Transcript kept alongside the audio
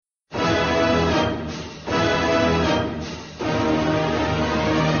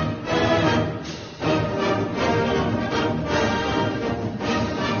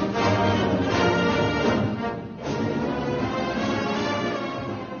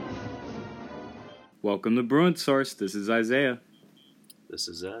Welcome to Bruin Source. This is Isaiah. This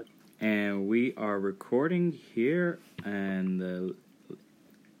is Ed. And we are recording here in the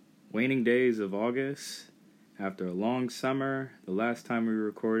waning days of August after a long summer. The last time we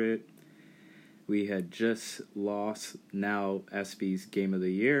recorded, we had just lost now SB's Game of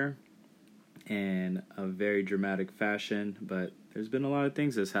the Year in a very dramatic fashion. But there's been a lot of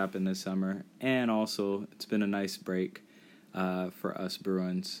things that's happened this summer. And also, it's been a nice break for us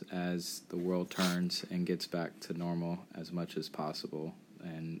Bruins as the world turns and gets back to normal as much as possible,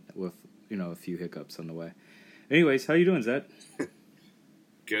 and with a few hiccups on the way. Anyways, how you doing, Zed?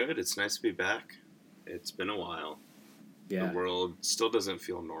 Good. It's nice to be back. It's been a while. Yeah. The world still doesn't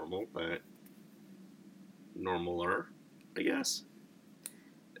feel normal, but normaler, I guess.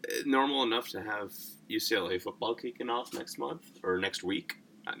 Normal enough to have UCLA football kicking off next week,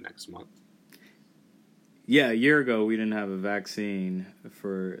 not next month. Yeah, a year ago we didn't have a vaccine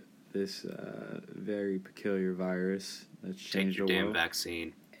for this very peculiar virus that's changed the world. Take your damn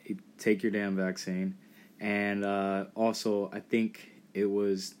vaccine. Take your damn vaccine. And also, I think it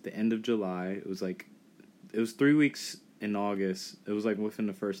was the end of July. It was 3 weeks in August. It was like within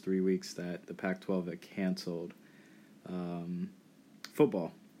the first 3 weeks that the Pac-12 had canceled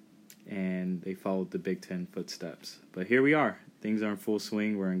football. And they followed the Big Ten footsteps. But here we are. Things are in full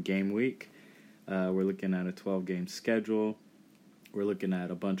swing. We're in game week. We're looking at a 12-game schedule. We're looking at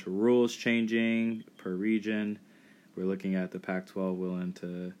a bunch of rules changing per region. We're looking at the Pac-12 willing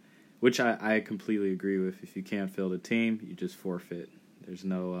to, which I completely agree with. If you can't field a team, you just forfeit. There's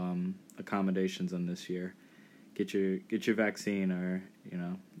no accommodations on this year. Get your vaccine or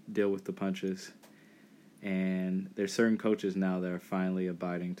deal with the punches. And there's certain coaches now that are finally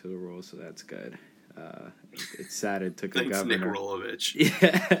abiding to the rules, so that's good. It's sad it took a governor. Nick Rolovich.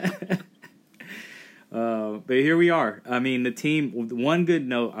 Yeah. But here we are. I mean, the team, one good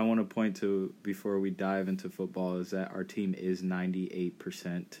note I want to point to before we dive into football is that our team is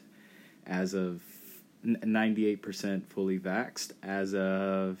 98% as of 98% fully vaxxed as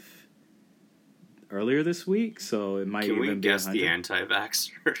of earlier this week. So it might even be. Can we guess the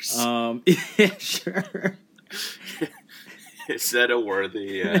anti-vaxxers? Yeah, sure. Is that a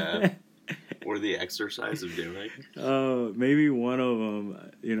worthy exercise of doing? Maybe one of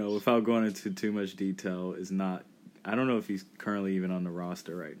them, without going into too much detail, is not. I don't know if he's currently even on the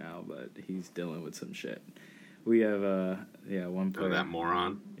roster right now, but he's dealing with some shit. We have one player. Oh, that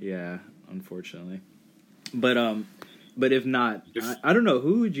moron. Yeah, unfortunately. But if not, I don't know,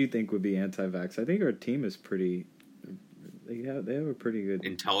 who would you think would be anti-vax? I think our team is pretty. They have a pretty good.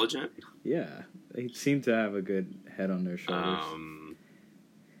 Intelligent. Yeah, they seem to have a good head on their shoulders.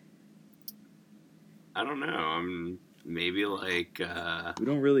 I don't know. Maybe like... we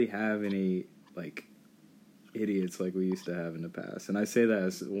don't really have any, idiots like we used to have in the past. And I say that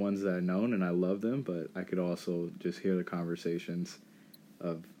as ones that I've known, and I love them, but I could also just hear the conversations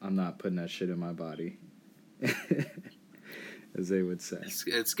of, I'm not putting that shit in my body. As they would say.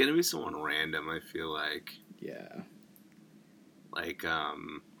 It's going to be someone random, I feel like. Yeah. I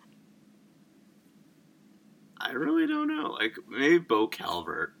really don't know. Maybe Bo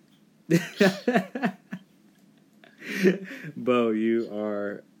Calvert. Bo,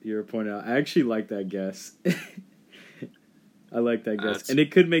 you're pointing out. I actually like that guess. I like that guess. And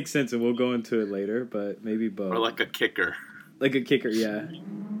it could make sense, and we'll go into it later, but maybe Bo. Or like a kicker. Like a kicker, yeah.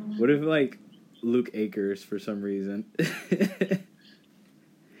 What if, Luke Akers for some reason?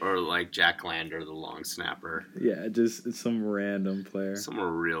 Or like Jack Lander, the long snapper. Yeah, just some random player. Some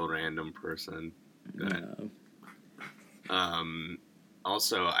real random person. No.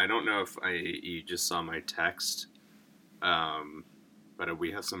 Also, I don't know if you just saw my text, but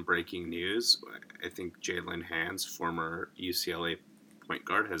we have some breaking news. I think Jalen Hands, former UCLA point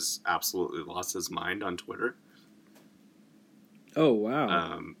guard, has absolutely lost his mind on Twitter. Oh,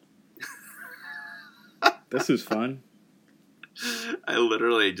 wow. This is fun. I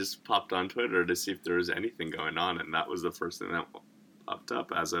literally just popped on Twitter to see if there was anything going on, and that was the first thing that popped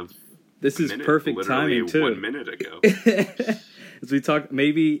up as of perfect timing, too. 1 minute ago. As we talk,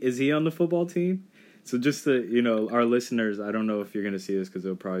 maybe, is he on the football team? So just to, our listeners, I don't know if you're going to see this because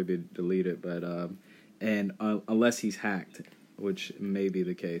it'll probably be deleted, but, unless he's hacked, which may be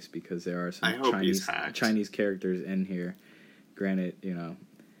the case because there are some Chinese characters in here. Granted,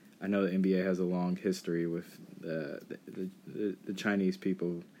 I know the NBA has a long history with the Chinese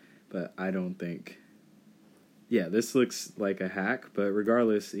people, but I don't think. Yeah, this looks like a hack, but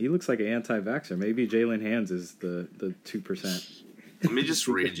regardless, he looks like an anti-vaxxer. Maybe Jalen Hands is the 2%. Let me just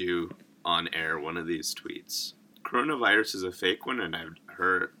read you on air one of these tweets. Coronavirus is a fake one, and I've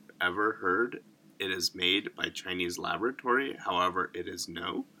ever heard it is made by Chinese laboratory. However, it is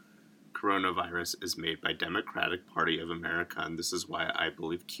no. coronavirus is made by Democratic Party of America, and this is why I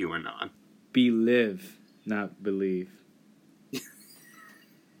believe QAnon. Believe, not believe.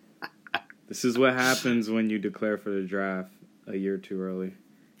 This is what happens when you declare for the draft a year too early.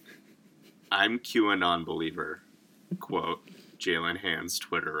 I'm QAnon believer. Quote Jalen Hand's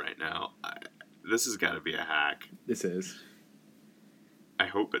Twitter right now. This has got to be a hack. This is. I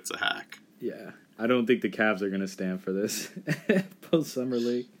hope it's a hack. Yeah. I don't think the Cavs are going to stand for this post-Summer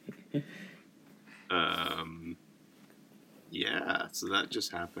League. Yeah, so that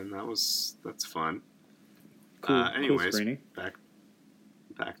just happened. That's fun. Cool. Anyways, cool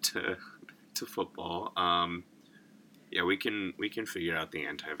back to football. Yeah, we can figure out the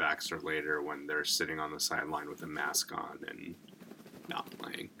anti-vaxxer later when they're sitting on the sideline with a mask on and not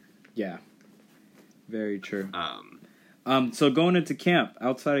playing. Yeah, very true. So going into camp,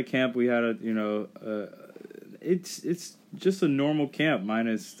 outside of camp, we had it's just a normal camp,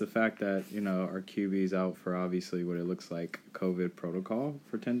 minus the fact that our QB's out for obviously what it looks like COVID protocol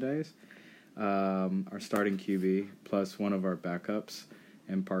for 10 days. Our starting QB plus one of our backups,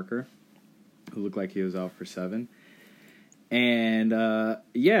 and Parker, who looked like he was out for 7. And,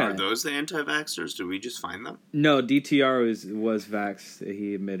 yeah. Are those the anti-vaxxers? Did we just find them? No, DTR was vaxxed.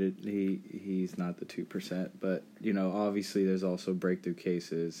 He admitted he's not the 2%. But, obviously there's also breakthrough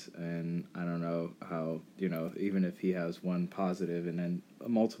cases. And I don't know how, even if he has one positive and then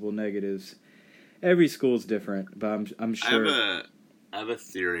multiple negatives, every school's different. But I'm sure. I have a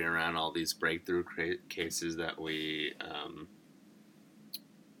theory around all these breakthrough cases that we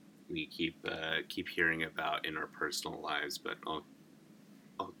keep hearing about in our personal lives, but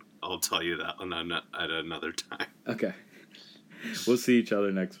I'll tell you that at another time. Okay, we'll see each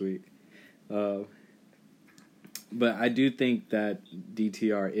other next week. But I do think that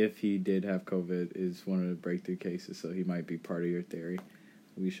DTR, if he did have COVID, is one of the breakthrough cases, so he might be part of your theory.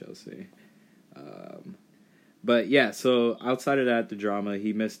 We shall see. But yeah, so outside of that, the drama,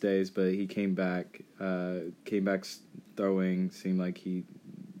 he missed days, but he came back throwing, seemed like he,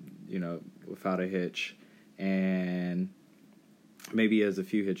 without a hitch, and maybe he has a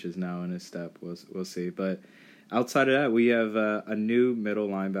few hitches now in his step. We'll see. But outside of that, we have a new middle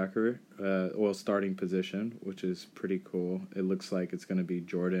linebacker, starting position, which is pretty cool. It looks like it's going to be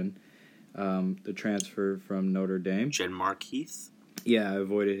Jordan, the transfer from Notre Dame. Genmark Heath? Yeah, I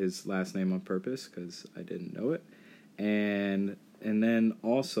avoided his last name on purpose because I didn't know it. And then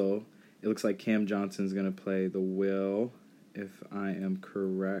also, it looks like Cam Johnson's going to play the will, if I am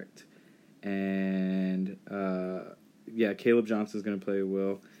correct. And, Caleb Johnson's going to play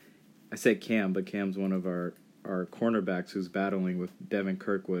will. I said Cam, but Cam's one of our cornerbacks who's battling with Devin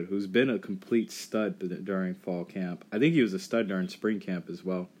Kirkwood, who's been a complete stud during fall camp. I think he was a stud during spring camp as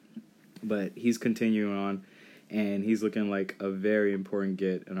well. But he's continuing on, and he's looking like a very important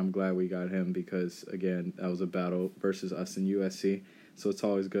get, and I'm glad we got him because, again, that was a battle versus us in USC, so it's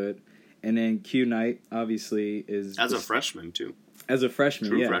always good. And then Q Knight, obviously, is... As a freshman, too. As a freshman,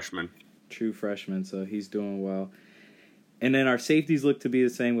 True freshman. True freshman, so he's doing well. And then our safeties look to be the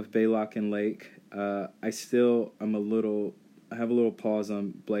same with Baylock and Lake. I have a little pause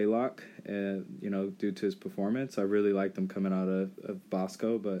on Blaylock, due to his performance. I really liked him coming out of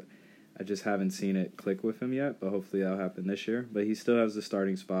Bosco, but I just haven't seen it click with him yet, but hopefully that'll happen this year. But he still has the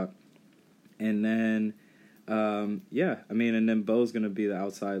starting spot. And then, and then Bo's going to be the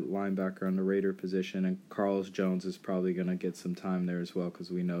outside linebacker on the Raider position, and Carlos Jones is probably going to get some time there as well because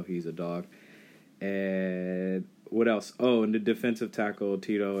we know he's a dog. And what else? Oh, and the defensive tackle,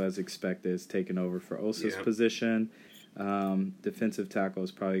 Tito, as expected, is taking over for Osa's position. Defensive tackle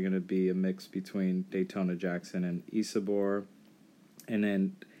is probably going to be a mix between Daytona Jackson and Isabor. And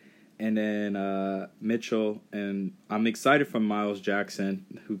then Mitchell, and I'm excited for Miles Jackson,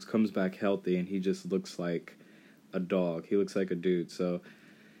 who comes back healthy, and he just looks like a dog. He looks like a dude. So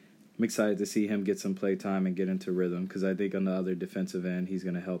I'm excited to see him get some play time and get into rhythm because I think on the other defensive end, he's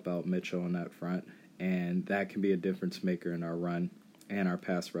going to help out Mitchell on that front, and that can be a difference maker in our run and our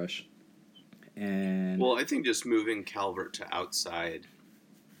pass rush. And well, I think just moving Calvert to outside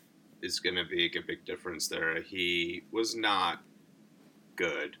is going to make a big difference there. He was not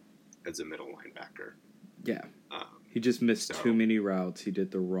good as a middle linebacker. Yeah. He just missed too many routes. He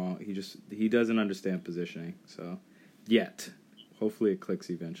did the wrong. He doesn't understand positioning. So, yet. Hopefully it clicks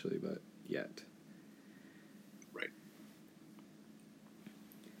eventually, but yet. Right.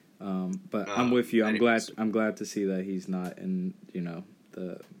 But I'm with you. I'm glad to see that he's not in,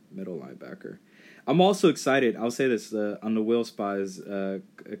 the middle linebacker. I'm also excited. I'll say this on the will spot is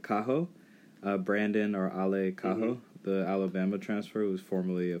Cajo, Brandon or Ale Cajo. The Alabama transfer, who was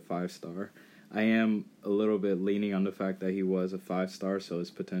formerly a 5-star. I am a little bit leaning on the fact that he was a 5-star, so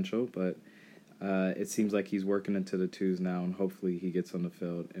his potential, but it seems like he's working into the 2s now, and hopefully he gets on the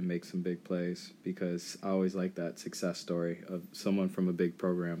field and makes some big plays, because I always like that success story of someone from a big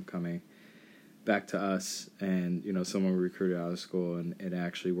program coming back to us, and someone recruited out of school and it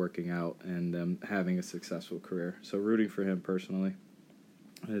actually working out and them having a successful career. So rooting for him personally,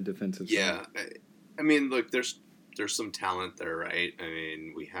 the defensive side. I mean, look, there's some talent there, right? I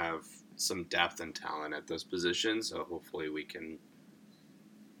mean, we have some depth and talent at those positions, so hopefully we can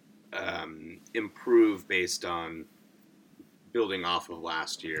improve based on building off of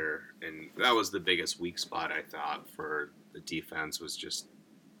last year. And that was the biggest weak spot, I thought, for the defense, was just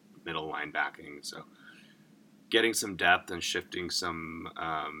middle linebacking. So getting some depth and shifting some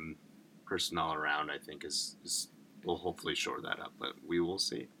personnel around, I think, is will hopefully shore that up, but we will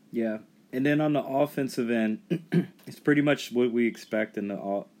see. Yeah. And then on the offensive end, it's pretty much what we expect in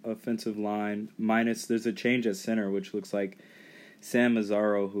the offensive line, minus there's a change at center, which looks like Sam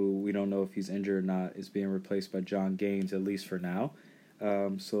Mazzaro, who we don't know if he's injured or not, is being replaced by John Gaines, at least for now.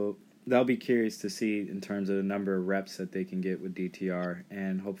 So that'll be curious to see in terms of the number of reps that they can get with DTR,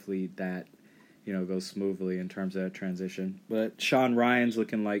 and hopefully that goes smoothly in terms of that transition. But Sean Ryan's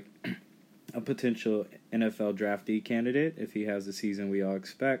looking like a potential NFL draftee candidate if he has the season we all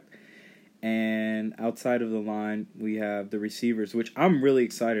expect. And outside of the line, we have the receivers, which I'm really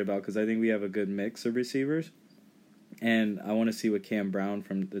excited about because I think we have a good mix of receivers. And I want to see what Cam Brown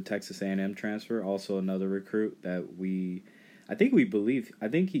from the Texas A&M transfer, also another recruit that I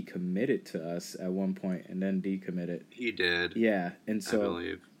think he committed to us at one point and then decommitted. He did. Yeah, and so I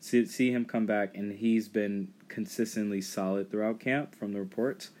believe. See him come back, and he's been consistently solid throughout camp from the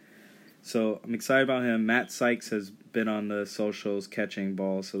reports. So I'm excited about him. Matt Sykes has been on the socials catching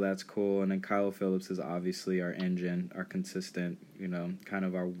balls, so that's cool. And then Kyle Phillips is obviously our engine, our consistent, kind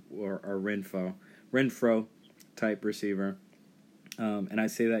of our Renfro type receiver. And I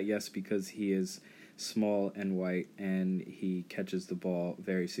say that, yes, because he is small and white, and he catches the ball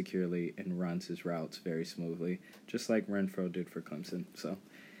very securely and runs his routes very smoothly, just like Renfro did for Clemson. So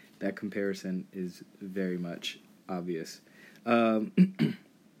that comparison is very much obvious.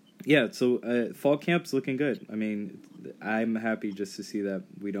 Yeah, so fall camp's looking good. I mean, I'm happy just to see that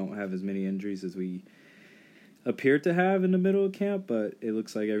we don't have as many injuries as we appear to have in the middle of camp, but it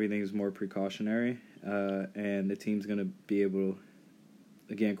looks like everything is more precautionary, and the team's going to be able to,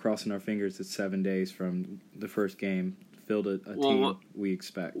 again, crossing our fingers, it's 7 days from the first game, field a team we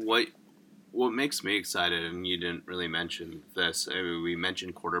expect. What makes me excited, and you didn't really mention this, I mean, we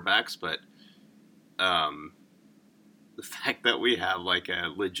mentioned quarterbacks, but the fact that we have like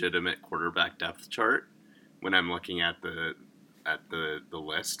a legitimate quarterback depth chart when I'm looking at the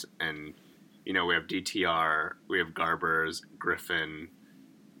list, and we have DTR, we have Garbers, Griffin,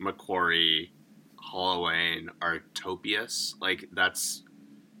 McQuarrie, Holloway, and Artopius. Like that's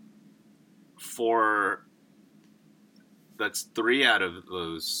 3 out of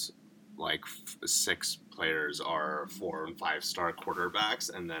those 6 players are 4 and 5 star quarterbacks,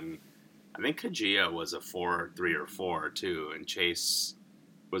 and then I think Kajia was a 3 or 4 too, and Chase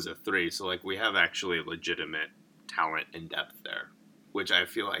was a 3. So we have actually legitimate talent and depth there, which I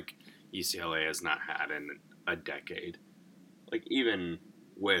feel like UCLA has not had in a decade. Even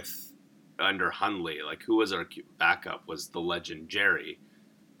with under Hundley, who was our backup was the legend Jerry,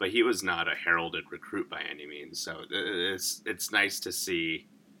 but he was not a heralded recruit by any means. So it's nice to see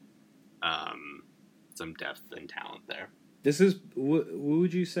some depth and talent there. This is, what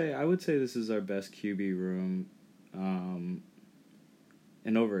would you say? I would say this is our best QB room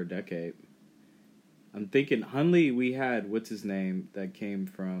in over a decade. I'm thinking Hundley, we had, what's his name, that came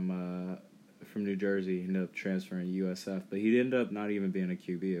from New Jersey, he ended up transferring to USF, but he ended up not even being a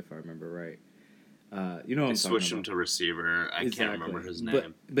QB, if I remember right. What I'm talking about. Switched him to receiver. I can't remember his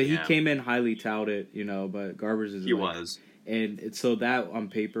name. But he came in highly touted, but Garbers is He was. And so that on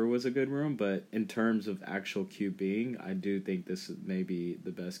paper was a good room, but in terms of actual QBing, I do think this may be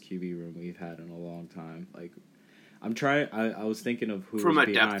the best QB room we've had in a long time. I was thinking of who from was a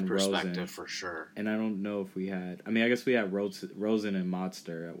behind depth Rosen, perspective for sure. And I don't know if we had. I mean, I guess we had Rosen and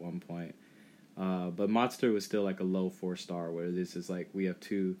Motster at one point, but Motster was still a low 4-star. Where this is we have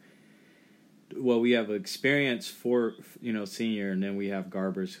two. Well, we have experienced senior, and then we have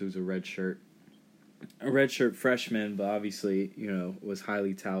Garbers, who's a redshirt freshman, but obviously, was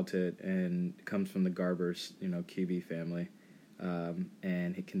highly touted and comes from the Garbers, QB family.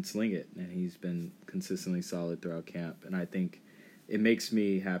 And he can sling it, and he's been consistently solid throughout camp. And I think it makes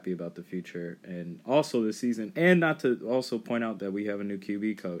me happy about the future and also the season. And not to also point out that we have a new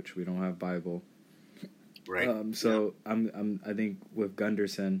QB coach. We don't have Bible. Right. I think with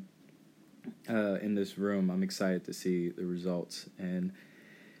Gunderson, in this room, I'm excited to see the results and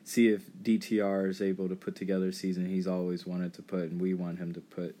see if DTR is able to put together a season he's always wanted to put and we want him to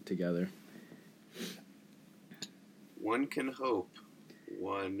put together. One can hope.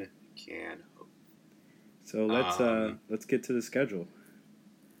 One can hope. So let's get to the schedule.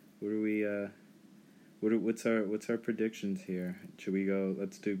 What do we what's our predictions here? Should we go?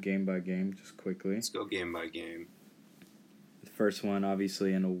 Let's do game by game just quickly. Let's go game by game. The first one,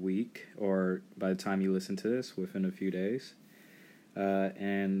 obviously, in a week, or by the time you listen to this, within a few days,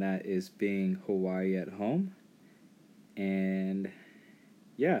 and that is being Hawaii at home. And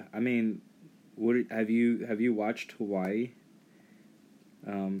yeah, I mean, have you watched Hawaii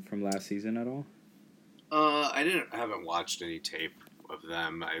from last season at all? I haven't watched any tape of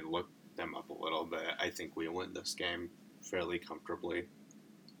them. I looked them up a little bit. I think we win this game fairly comfortably.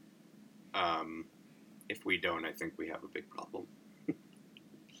 If we don't, I think we have a big problem.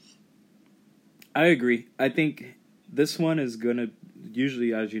 I agree. I think this one is gonna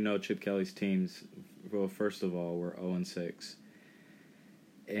usually, as you know, Chip Kelly's teams. Well, first of all, we're 0-6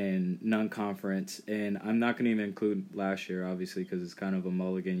 in non-conference, and I'm not going to even include last year, obviously, because it's kind of a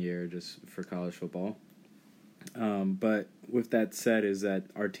mulligan year just for college football. But with that said, is that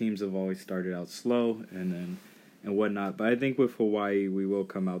our teams have always started out slow and whatnot. But I think with Hawaii, we will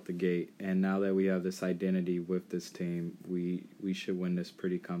come out the gate, and now that we have this identity with this team, we should win this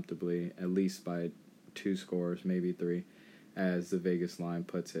pretty comfortably, at least by 2 scores, maybe 3, as the Vegas line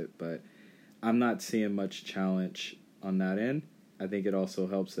puts it. But I'm not seeing much challenge on that end. I think it also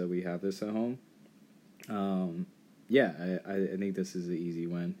helps that we have this at home. I think this is an easy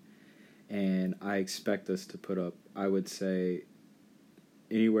win. And I expect us to put up, I would say,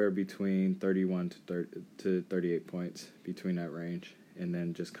 anywhere between 31 to 38 points, between that range. And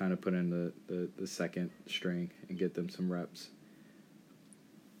then just kind of put in the second string and get them some reps.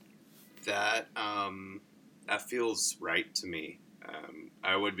 That feels right to me.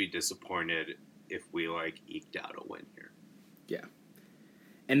 I would be disappointed if we eked out a win here. Yeah.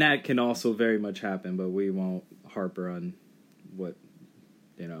 And that can also very much happen, but we won't harper on what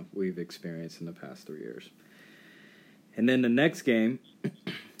we've experienced in the past 3 years. And then the next game,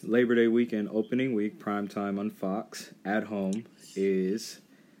 Labor Day weekend, opening week, primetime on Fox, at home, is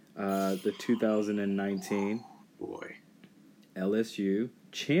the 2019 LSU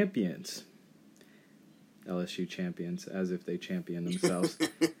champions. LSU champions, as if they champion themselves.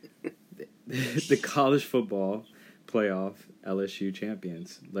 The college football playoff LSU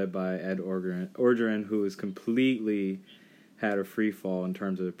champions, led by Ed Orgeron, who has completely had a free fall in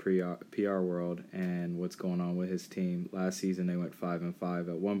terms of the PR world and what's going on with his team. Last season they went 5-5.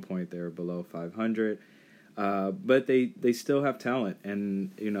 At one point they were below 500, but they still have talent,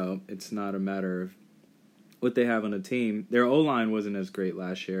 and it's not a matter of what they have on the team. Their O-line wasn't as great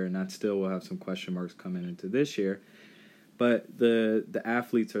last year, and that still will have some question marks coming into this year. But the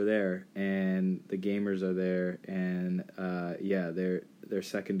athletes are there, and the gamers are there, and their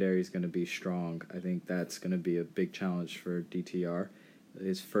secondary is going to be strong. I think that's going to be a big challenge for DTR.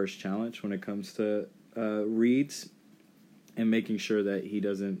 His first challenge when it comes to reads and making sure that he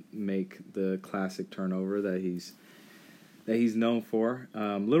doesn't make the classic turnover that he's known for.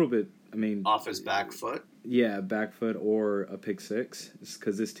 A little bit, off his back foot. Yeah, back foot or a pick six,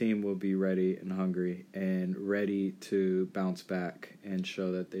 because this team will be ready and hungry and ready to bounce back and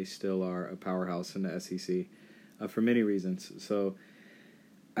show that they still are a powerhouse in the SEC for many reasons. So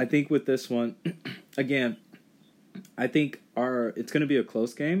I think with this one, again, I think it's going to be a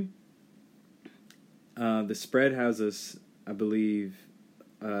close game. The spread has us, I believe,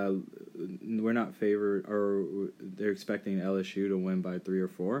 we're not favored, or they're expecting LSU to win by 3 or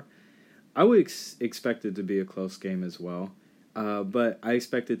 4. I would expect it to be a close game as well, but I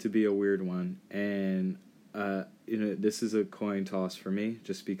expect it to be a weird one. And this is a coin toss for me,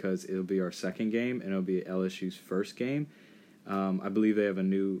 just because it'll be our second game and it'll be LSU's first game. I believe they have a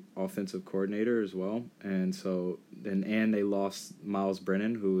new offensive coordinator as well, and they lost Miles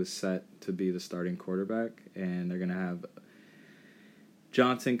Brennan, who was set to be the starting quarterback, and they're gonna have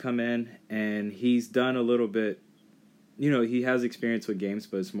Johnson come in, and he's done a little bit. He has experience with games,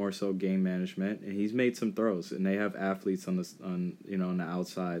 but it's more so game management, and he's made some throws, and they have athletes on the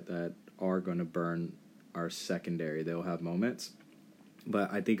outside that are going to burn our secondary. They'll have moments,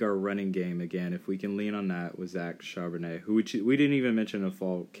 but I think our running game, again, if we can lean on that with Zach Charbonnet, who we didn't even mention in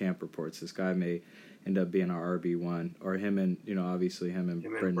fall camp reports. This guy may end up being our RB1, or him and obviously him and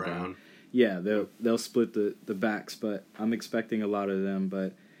Brendan Brown. Yeah, they'll split the backs, but I'm expecting a lot of them,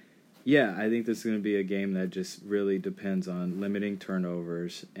 but. Yeah, I think this is going to be a game that just really depends on limiting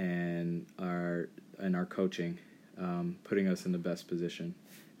turnovers and our coaching, putting us in the best position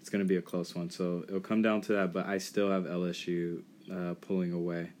it's going to be a close one. So it'll come down to that, but I still have LSU pulling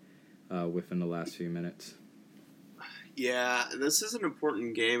away within the last few minutes. Yeah, this is an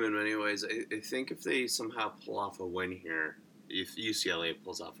important game in many ways. I think if they somehow pull off a win here, if UCLA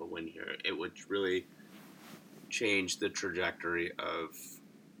pulls off a win here, it would really change the trajectory of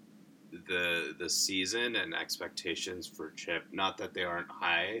the season and expectations for Chip. Not that they aren't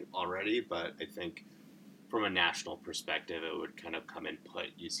high already, but I think from a national perspective, it would kind of come and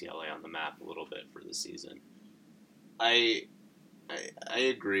put UCLA on the map a little bit for the season. I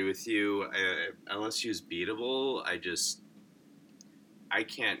agree with you. LSU's beatable. I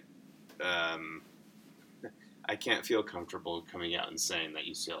can't feel comfortable coming out and saying that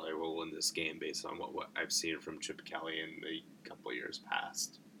UCLA will win this game based on what I've seen from Chip Kelly in the couple years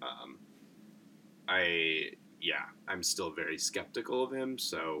past. I'm still very skeptical of him,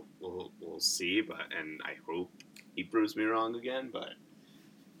 so we'll see. And I hope he proves me wrong again. But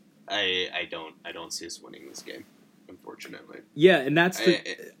I don't see us winning this game, unfortunately. Yeah, and that's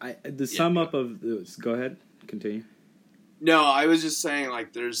the sum up of this. Go ahead, continue. No, I was just saying,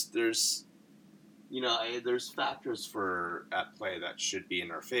 like, there's factors at play that should be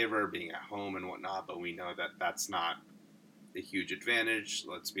in our favor, being at home and whatnot, but we know that that's not a huge advantage.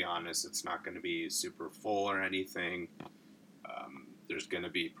 Let's be honest, it's not going to be super full or anything. There's going to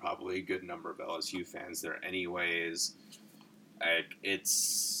be probably a good number of LSU fans there anyways.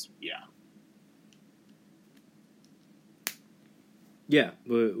 Yeah,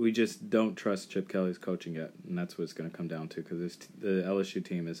 but we just don't trust Chip Kelly's coaching yet, and that's what it's going to come down to, because the LSU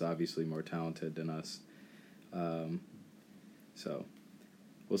team is obviously more talented than us. So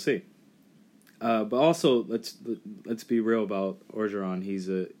we'll see. But also, let's be real about Orgeron. He's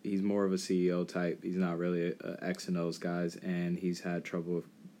more of a CEO type. He's not really a X and O's guys, and he's had trouble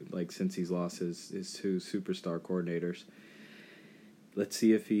since he's lost his two superstar coordinators. Let's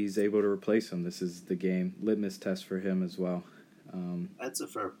see if he's able to replace him. This is the game litmus test for him as well. That's a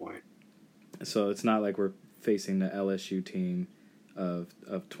fair point. So it's not like we're facing the LSU team of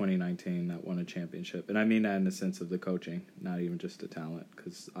 2019 that won a championship. And I mean that in the sense of the coaching, not even just the talent,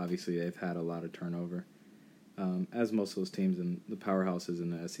 because obviously they've had a lot of turnover, as most of those teams and the powerhouses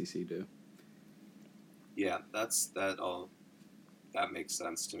in the SEC do. Yeah, that makes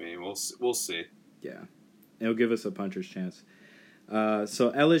sense to me. We'll see. Yeah, it'll give us a puncher's chance.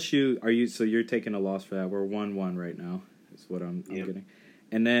 So LSU, you're taking a loss for that. We're 1-1 right now. Is what I'm getting.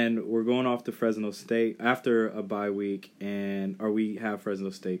 And then we're going off to Fresno State after a bye week, or we have Fresno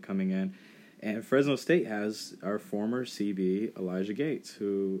State coming in. And Fresno State has our former CB, Elijah Gates,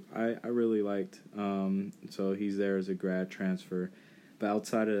 who I really liked. So he's there as a grad transfer. But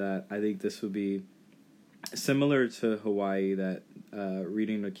outside of that, I think this would be similar to Hawaii, that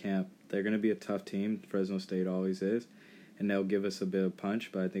reading the camp, they're going to be a tough team. Fresno State always is. And they'll give us a bit of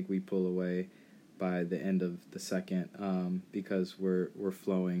punch, but I think we pull away by the end of the second, because we're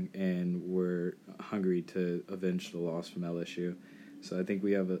flowing and we're hungry to avenge the loss from LSU. So I think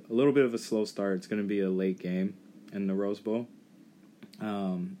we have a little bit of a slow start. It's going to be a late game in the Rose Bowl.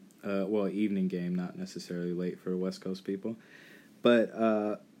 Evening game, not necessarily late for West Coast people. But,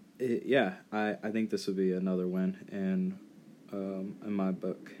 I think this will be another win in my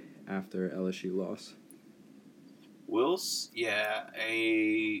book after LSU loss.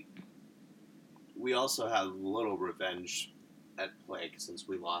 We also have a little revenge at play since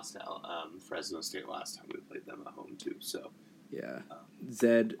we lost Fresno State last time we played them at home too. So yeah,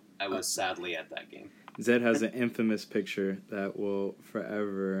 Zed. I was sadly at that game. Zed has an infamous picture that will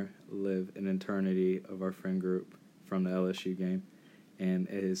forever live in eternity of our friend group from the LSU game, and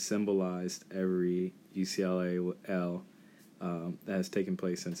it has symbolized every UCLA L that has taken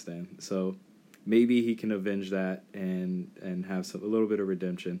place since then. So maybe he can avenge that and have a little bit of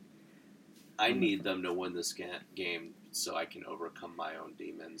redemption. I need them to win this game so I can overcome my own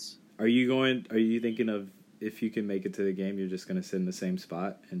demons. Are you thinking of, if you can make it to the game, you're just going to sit in the same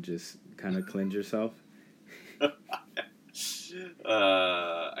spot and just kind of cleanse yourself?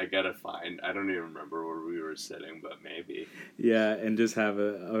 I gotta find. I don't even remember where we were sitting, but maybe. Yeah, and just have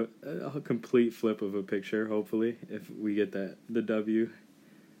a complete flip of a picture, hopefully, if we get the W.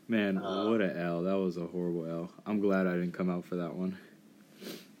 Man, what a L. That was a horrible L. I'm glad I didn't come out for that one.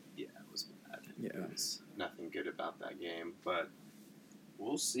 Yeah, it was bad. Yeah. There was nothing good about that game, but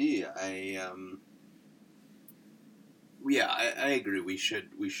we'll see. I agree. We should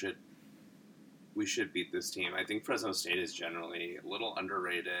beat this team. I think Fresno State is generally a little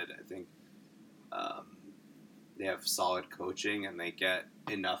underrated. I think they have solid coaching and they get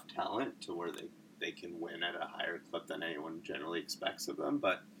enough talent to where they can win at a higher clip than anyone generally expects of them.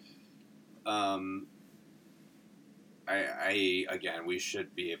 But Again, we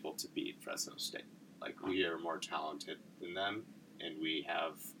should be able to beat Fresno State. Like, we are more talented than them, and we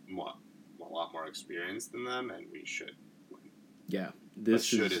have a lot more experience than them, and we should win. Yeah,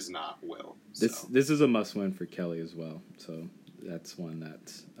 this is not will. This is a must win for Kelly as well. So that's one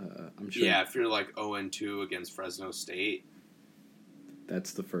that I'm sure. Yeah, if you're like 0-2 against Fresno State,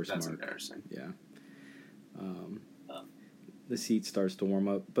 that's the first. That's mark. Embarrassing. Yeah. The seat starts to warm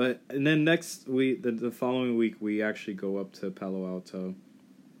up, and then next week, the following week, we actually go up to Palo Alto,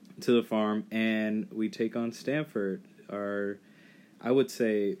 to the farm, and we take on Stanford. I would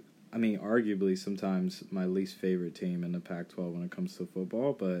say, arguably sometimes my least favorite team in the Pac-12 when it comes to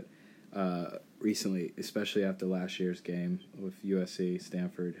football, but recently, especially after last year's game with USC,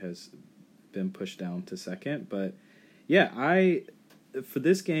 Stanford has been pushed down to second. But yeah, for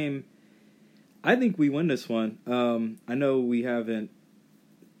this game, I think we win this one. I know we haven't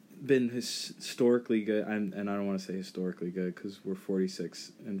been historically good, and I don't want to say historically good because we're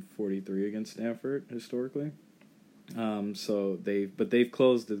 46-43 against Stanford historically. So they've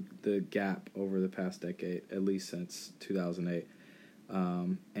closed the gap over the past decade, at least since 2008.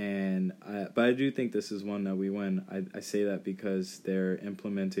 But I do think this is one that we win. I say that because they're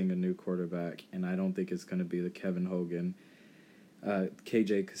implementing a new quarterback, and I don't think it's going to be the Kevin Hogan,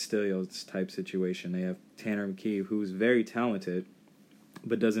 KJ Castillo's type situation. They have Tanner McKee, who's very talented,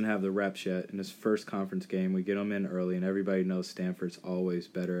 but doesn't have the reps yet. In his first conference game, we get him in early, and everybody knows Stanford's always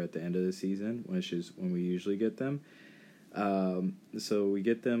better at the end of the season, which is when we usually get them. So we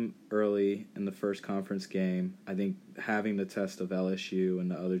get them early in the first conference game. I think having the test of LSU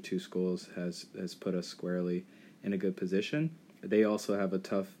and the other two schools has put us squarely in a good position. They also have a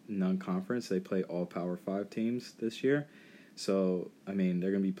tough non-conference. They play all Power 5 teams this year. So, they're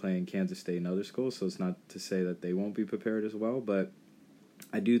going to be playing Kansas State and other schools, so it's not to say that they won't be prepared as well, but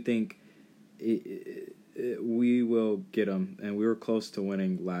I do think we will get them, and we were close to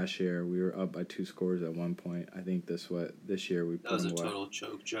winning last year. We were up by 2 scores at one point. I think this year we put them away. That was a total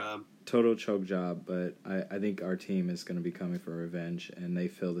choke job. Total choke job, but I think our team is going to be coming for revenge, and they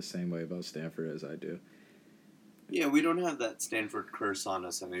feel the same way about Stanford as I do. Yeah, we don't have that Stanford curse on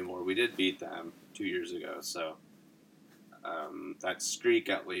us anymore. We did beat them 2 years ago, so that streak,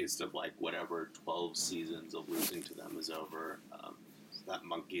 at least, of 12 seasons of losing to them is over. So that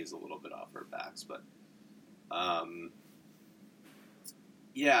monkey is a little bit off our backs, but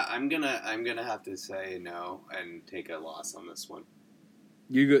yeah, I'm gonna have to say no and take a loss on this one.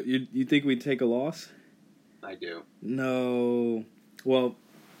 You think we'd take a loss? I do. No. Well,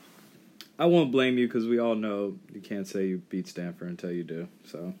 I won't blame you because we all know you can't say you beat Stanford until you do.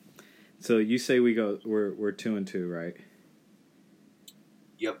 So you say we're 2-2, right?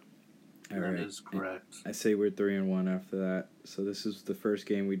 Yep. All right. That is correct. I say we're 3-1 after that. So this is the first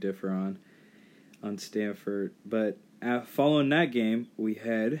game we differ on Stanford. But following that game, we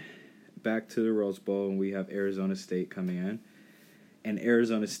head back to the Rose Bowl, and we have Arizona State coming in. And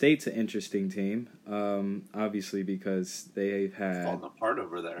Arizona State's an interesting team, obviously because they've had falling apart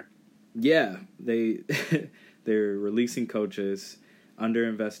over there. Yeah, they're releasing coaches under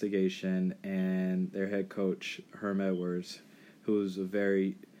investigation, and their head coach Herm Edwards, who's a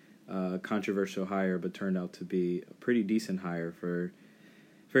very controversial hire, but turned out to be a pretty decent hire for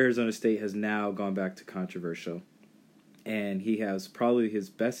Arizona State, has now gone back to controversial. And he has probably his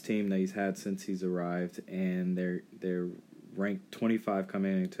best team that he's had since he's arrived, and they're ranked 25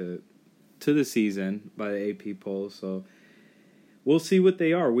 coming into the season by the AP poll. So we'll see what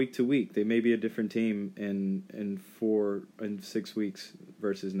they are week to week. They may be a different team in 6 weeks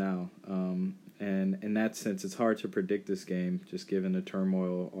versus now. And in that sense, it's hard to predict this game just given the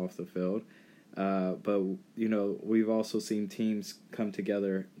turmoil off the field. But we've also seen teams come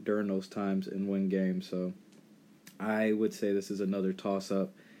together during those times and win games. So I would say this is another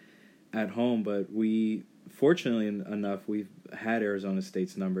toss-up at home, but fortunately enough, we've had Arizona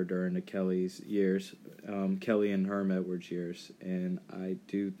State's number during the Kelly's years, Kelly and Herm Edwards years, and I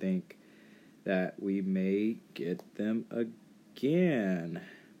do think that we may get them again.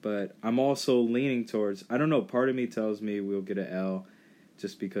 But I'm also leaning towards, I don't know, part of me tells me we'll get an L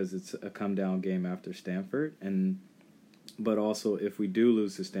just because it's a come-down game after Stanford, but also if we do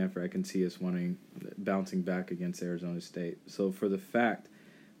lose to Stanford, I can see us bouncing back against Arizona State. So for the fact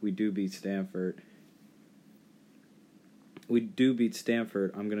we do beat Stanford,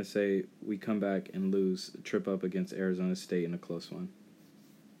 I'm going to say we come back and lose, trip up against Arizona State in a close one.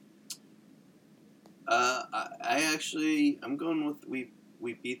 I'm going with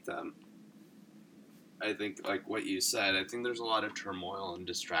we beat them. I think, like what you said, I think there's a lot of turmoil and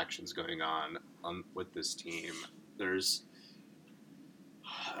distractions going on with this team. There's,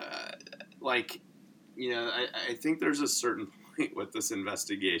 I think there's a certain point with this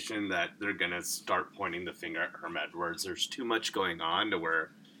investigation that they're going to start pointing the finger at Herm Edwards. There's too much going on to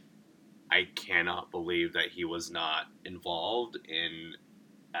where I cannot believe that he was not involved in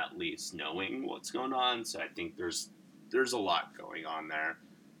at least knowing what's going on. So I think there's a lot going on there.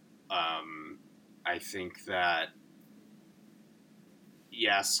 I think that,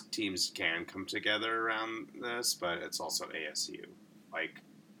 yes, teams can come together around this, but it's also ASU. Like,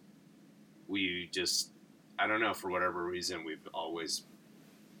 I don't know, for whatever reason, we've always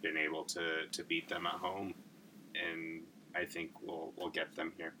been able to beat them at home, and I think we'll get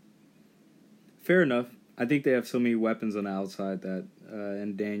them here. Fair enough. I think they have so many weapons on the outside that,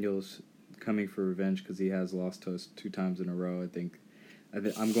 and Daniel's coming for revenge because he has lost to us 2 times in a row. I think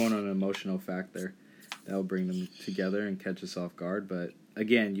I'm going on an emotional factor that'll bring them together and catch us off guard. But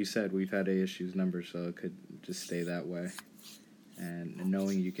again, you said we've had ASU's numbers, so it could just stay that way. And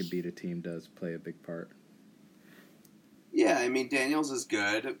knowing you can beat a team does play a big part. Yeah, I mean, Daniels is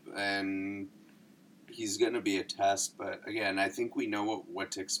good, and he's going to be a test. But again, I think we know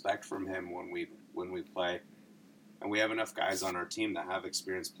what to expect from him when we play, and we have enough guys on our team that have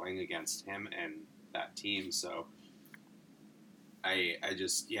experience playing against him and that team. So I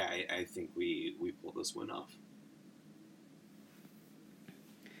think we pull this win off.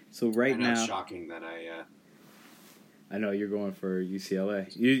 So right now, it's shocking that I know you're going for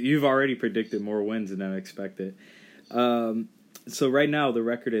UCLA. You've already predicted more wins than I expected. So right now the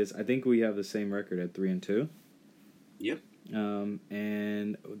record is, I think we have the same record at 3-2. Yep.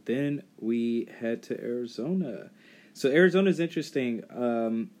 And then we head to Arizona. So Arizona's interesting.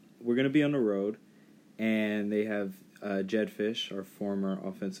 We're going to be on the road, and they have Jedd Fisch, our former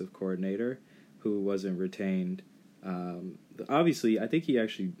offensive coordinator, who wasn't retained. Obviously, I think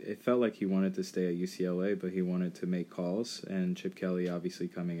it felt like he wanted to stay at UCLA, but he wanted to make calls, and Chip Kelly obviously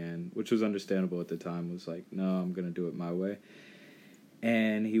coming in, which was understandable at the time, was like, no, I'm going to do it my way.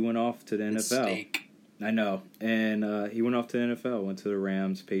 And he went off to the NFL. Mistake. I know. And he went off to the NFL, went to the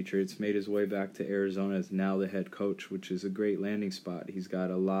Rams, Patriots, made his way back to Arizona as now the head coach, which is a great landing spot. He's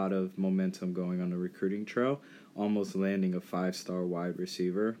got a lot of momentum going on the recruiting trail, almost landing a 5-star wide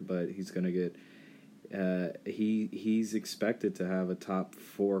receiver, but he's going to get he's expected to have a top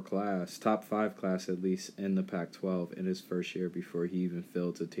 5 class at least in the Pac-12 in his first year before he even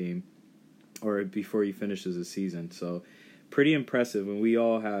fields a team or before he finishes a season. So pretty impressive. And we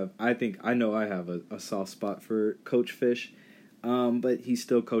all have, I have a soft spot for Coach Fisch, but he's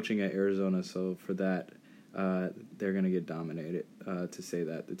still coaching at Arizona. So for that, they're going to get dominated. To say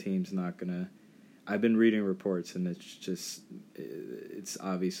that the team's not going to, I've been reading reports, and it's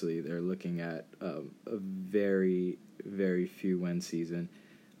obviously they're looking at a very, very few win season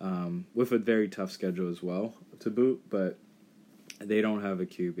with a very tough schedule as well to boot, but they don't have a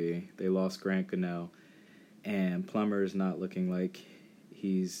QB. They lost Grant Gunnell, and Plummer is not looking like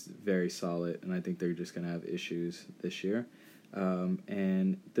he's very solid, and I think they're just going to have issues this year.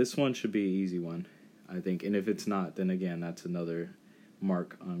 And this one should be an easy one, I think. And if it's not, then again, that's another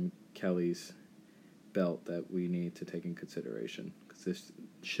mark on Kelly's belt that we need to take in consideration, because this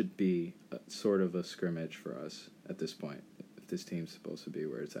should be sort of a scrimmage for us at this point if this team's supposed to be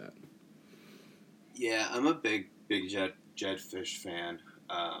where it's at. Yeah, I'm a big Jedd Fisch fan.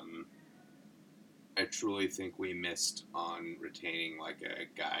 I truly think we missed on retaining like a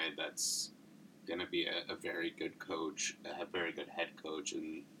guy that's going to be a very good coach, a very good head coach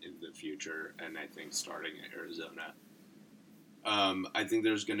in the future, and I think starting at Arizona. I think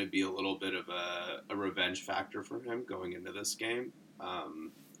there's going to be a little bit of a revenge factor for him going into this game.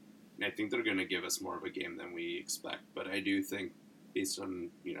 And I think they're going to give us more of a game than we expect. But I do think, based on,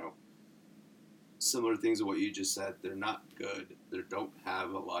 similar things to what you just said, they're not good. They don't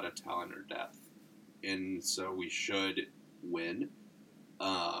have a lot of talent or depth. And so we should win.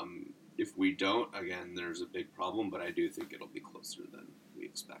 If we don't, again, there's a big problem. But I do think it'll be closer than we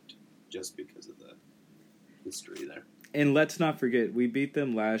expect, just because of the history there. And let's not forget, we beat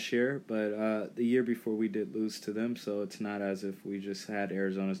them last year, but the year before we did lose to them, so it's not as if we just had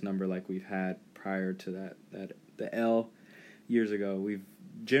Arizona's number like we've had prior to that the L years ago. We've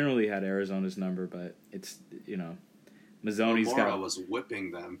generally had Arizona's number, but it's, Mazzoni's Mora was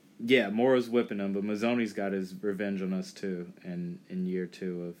whipping them. Yeah, Mora's whipping them, but Mazzoni's got his revenge on us too in year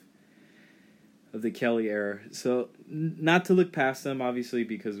 2 of the Kelly era. So not to look past them, obviously,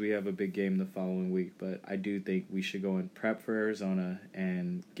 because we have a big game the following week, but I do think we should go and prep for Arizona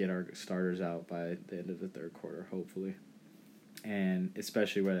and get our starters out by the end of the third quarter, hopefully. And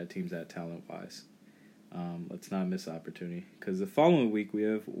especially where that team's at talent-wise. Let's not miss the opportunity, because the following week we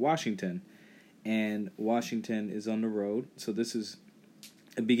have Washington, and Washington is on the road. So this is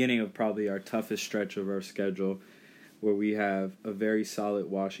the beginning of probably our toughest stretch of our schedule, where we have a very solid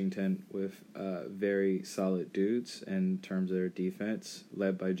Washington with very solid dudes in terms of their defense,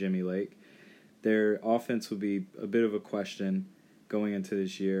 led by Jimmy Lake. Their offense will be a bit of a question going into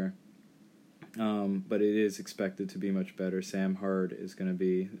this year, but it is expected to be much better. Sam Hurd is going to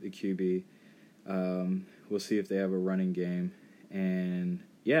be the QB. We'll see if they have a running game. And,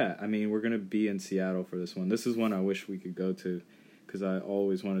 yeah, I mean, we're going to be in Seattle for this one. This is one I wish we could go to because I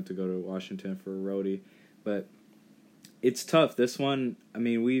always wanted to go to Washington for a roadie. But it's tough. This one, I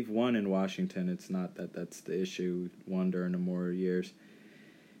mean, we've won in Washington. It's not that that's the issue. We won during the more years.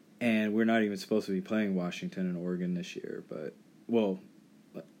 And we're not even supposed to be playing Washington and Oregon this year. But, well,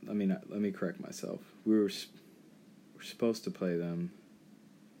 let me correct myself. We're supposed to play them.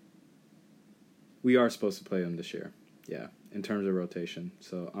 We are supposed to play them this year. Yeah, in terms of rotation.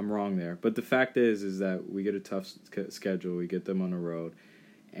 So I'm wrong there. But the fact is that we get a tough schedule. We get them on the road.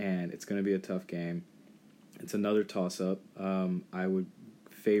 And it's going to be a tough game. It's another toss-up. I would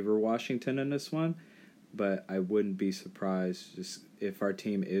favor Washington in this one. But I wouldn't be surprised just if our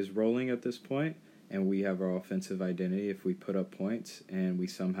team is rolling at this point and we have our offensive identity, if we put up points and we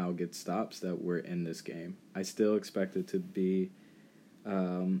somehow get stops, that we're in this game. I still expect it to be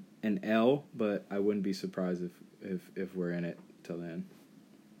an L, but I wouldn't be surprised if we're in it till then.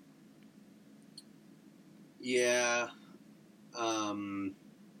 Yeah. I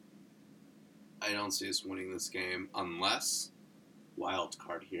don't see us winning this game unless, wild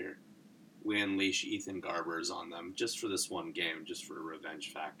card here, we unleash Ethan Garbers on them just for this one game, just for a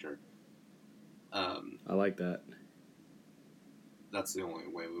revenge factor. I like that. That's the only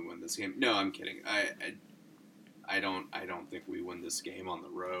way we win this game. No, I'm kidding. I don't think we win this game on the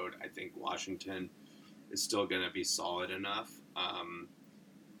road. I think Washington is still going to be solid enough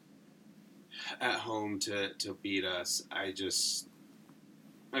at home to beat us. I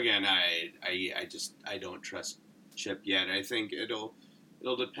don't trust Chip yet. I think it'll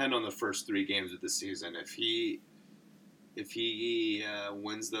depend on the first 3 games of the season. If he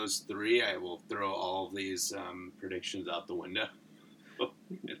wins those 3, I will throw all of these predictions out the window.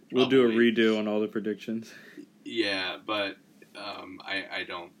 We'll do a redo on all the predictions. Yeah, but I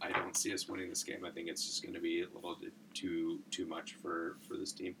don't see us winning this game. I think it's just going to be a little bit too much for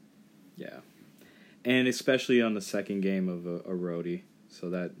this team. Yeah, and especially on the second game of a roadie, so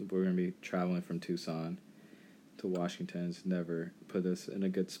that we're going to be traveling from Tucson to Washington's never put us in a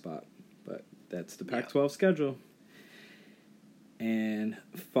good spot. But that's the Pac-12 schedule. And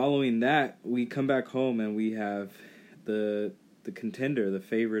following that, we come back home and we have the contender, the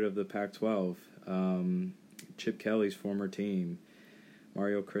favorite of the Pac-12, Chip Kelly's former team,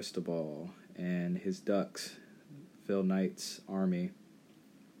 Mario Cristobal, and his Ducks, Phil Knight's Army,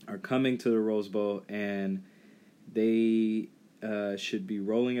 are coming to the Rose Bowl, and they should be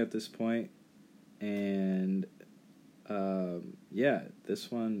rolling at this point. And this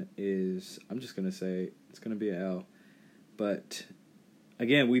one is, I'm just going to say, it's going to be an L. But,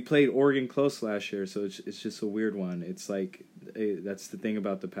 again, we played Oregon close last year, so it's just a weird one. It's like, that's the thing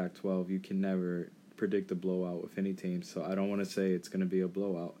about the Pac-12. You can never predict a blowout with any team, so I don't want to say it's going to be a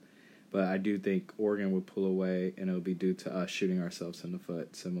blowout. But I do think Oregon will pull away, and it'll be due to us shooting ourselves in the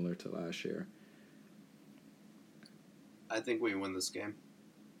foot, similar to last year. I think we win this game.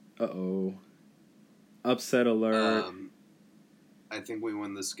 Uh-oh. Upset alert. I think we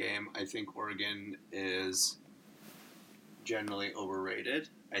win this game. I think Oregon is generally overrated.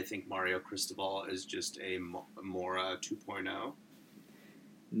 I think Mario Cristobal is just a Mora 2.0.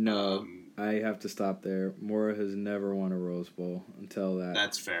 No, I have to stop there. Mora has never won a Rose Bowl until that.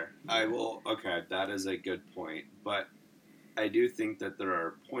 That's fair. Okay, that is a good point. But I do think that there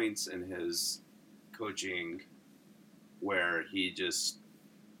are points in his coaching where he just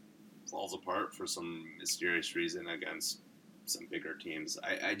falls apart for some mysterious reason against some bigger teams.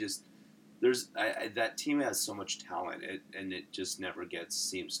 That team has so much talent, and it just never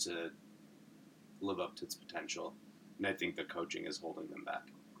seems to live up to its potential. And I think the coaching is holding them back.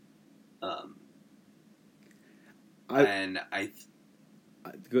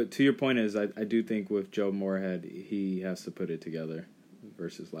 To your point is, I do think with Joe Moorhead, he has to put it together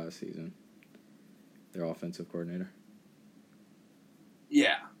versus last season, their offensive coordinator.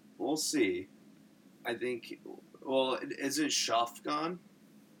 Yeah, we'll see. I think, isn't Schaff gone?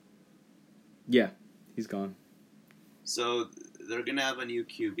 Yeah, he's gone. So they're going to have a new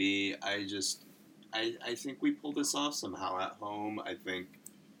QB. I think we pull this off somehow at home. I think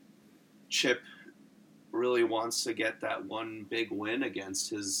Chip really wants to get that one big win against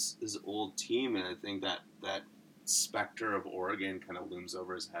his old team, and I think that specter of Oregon kind of looms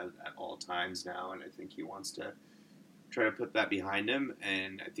over his head at all times now, and I think he wants to try to put that behind him,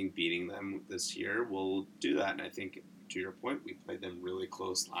 and I think beating them this year will do that. And I think, to your point, we played them really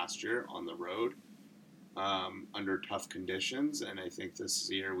close last year on the road under tough conditions, and I think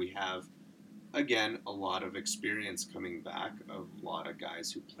this year we have, again, a lot of experience coming back, of a lot of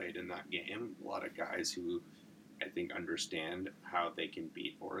guys who played in that game, a lot of guys who I think understand how they can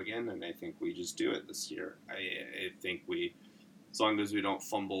beat Oregon, and I think we just do it this year. I think we, as long as we don't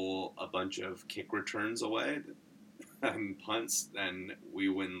fumble a bunch of kick returns away and punts, then we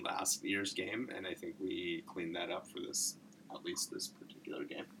win last year's game, and I think we clean that up for this, at least this particular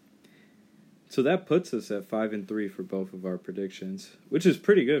game. So that puts us at 5-3 for both of our predictions, which is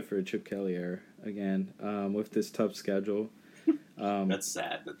pretty good for a Chip Kelly era. Again, with this tough schedule. That's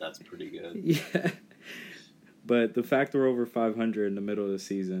sad, but that's pretty good. Yeah, but the fact we're over 500 in the middle of the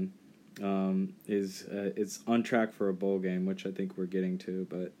season is it's on track for a bowl game, which I think we're getting to.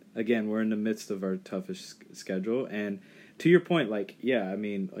 But again, we're in the midst of our toughest schedule, and to your point, like, yeah, I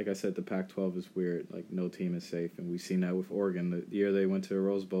mean, like I said, the Pac-12 is weird. Like, no team is safe, and we've seen that with Oregon. The year they went to the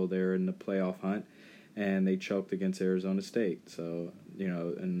Rose Bowl, they were in the playoff hunt, and they choked against Arizona State. So,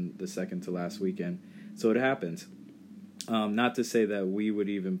 in the second to last weekend. So it happens. Not to say that we would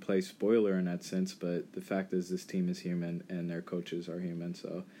even play spoiler in that sense, but the fact is this team is human, and their coaches are human.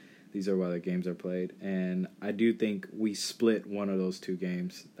 So these are why the games are played. And I do think we split one of those two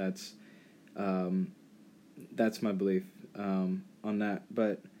games. That's my belief on that.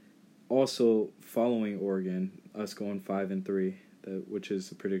 But also following Oregon, us going 5-3, which is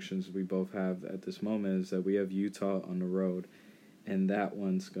the predictions we both have at this moment, is that we have Utah on the road, and that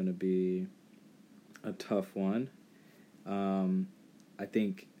one's going to be a tough one. I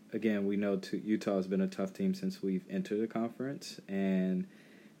think, again, we know Utah has been a tough team since we've entered the conference, and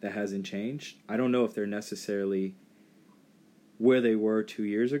that hasn't changed. I don't know if they're necessarily where they were 2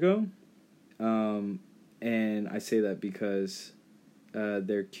 years ago. And I say that because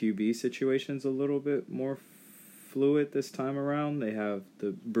their QB situation's a little bit more fluid this time around. They have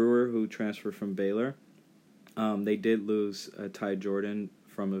the Brewer, who transferred from Baylor. They did lose Ty Jordan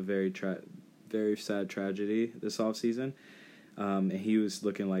from a very sad tragedy this offseason. And he was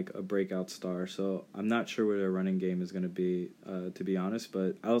looking like a breakout star. So I'm not sure where their running game is going to be, to be honest.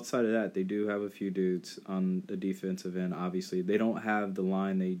 But outside of that, they do have a few dudes on the defensive end, obviously. They don't have the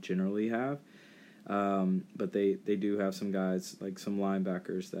line they generally have. But they do have some guys, like some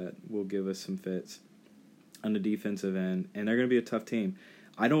linebackers, that will give us some fits on the defensive end. And they're going to be a tough team.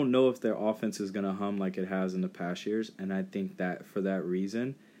 I don't know if their offense is going to hum like it has in the past years. And I think that for that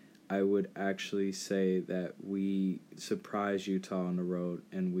reason, I would actually say that we surprise Utah on the road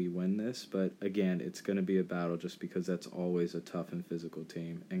and we win this. But again, it's going to be a battle just because that's always a tough and physical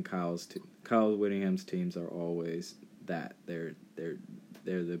team. And Kyle Whittingham's teams are always that. They're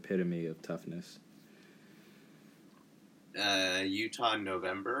the epitome of toughness. Utah in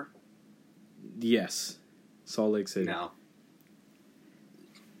November? Yes. Salt Lake City. No.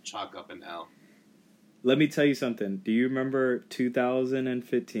 Chalk up an L. Let me tell you something. Do you remember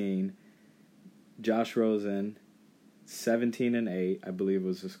 2015, Josh Rosen, 17-8, I believe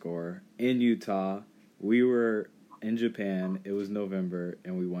was the score, in Utah? We were in Japan. It was November,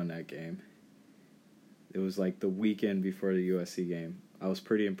 and we won that game. It was like the weekend before the USC game. I was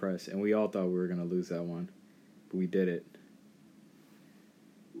pretty impressed, and we all thought we were going to lose that one, but we did it.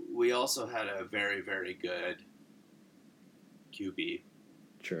 We also had a very, very good QB.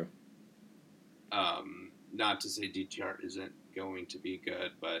 True. Not to say DTR isn't going to be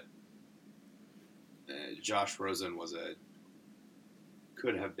good, but Josh Rosen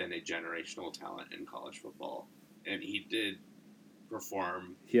could have been a generational talent in college football, and he did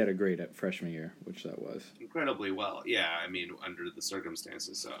perform. He had a great freshman year, which that was incredibly well. Yeah, I mean, under the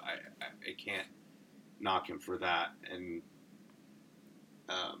circumstances, so I can't knock him for that, and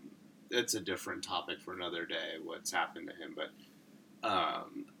it's a different topic for another day. What's happened to him, but.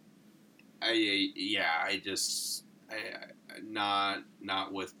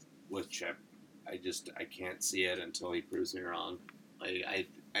 Not with Chip. I can't see it until he proves me wrong. I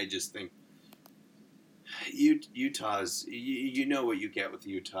just think Utah's. You know what you get with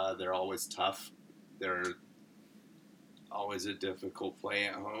Utah. They're always tough. They're always a difficult play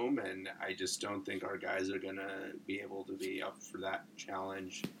at home, and I just don't think our guys are gonna be able to be up for that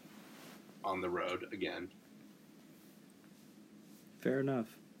challenge on the road again. Fair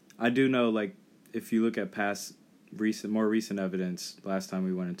enough. I do know, like, if you look at more recent evidence, last time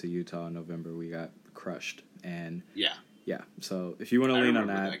we went into Utah in November, we got crushed. And yeah. So if you want to lean on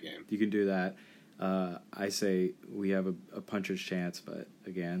that you can do that. I say we have a puncher's chance, but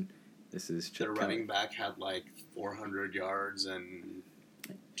again, this is Chip Kelly. Running back had like 400 yards and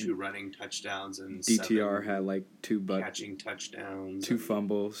 2 running touchdowns and DTR 7 had like 2 catching touchdowns. 2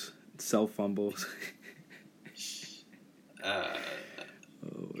 fumbles, self fumbles.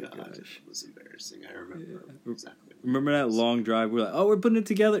 Oh my gosh. It was embarrassing. I remember exactly. Remember that long drive? We're like, oh, we're putting it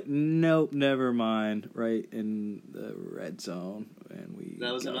together. Nope, never mind. Right in the red zone, and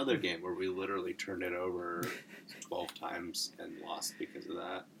that was another game where we literally turned it over 12 times and lost because of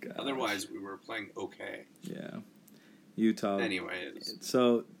that. Gosh. Otherwise, we were playing okay. Yeah, Utah. Anyway,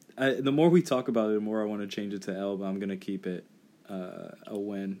 so the more we talk about it, the more I want to change it to L. But I'm gonna keep it a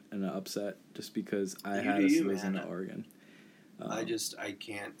win and an upset, just because I had us losing to Oregon. I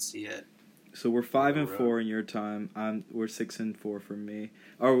can't see it. So we're 5-4 in your time. We're 6-4 for me,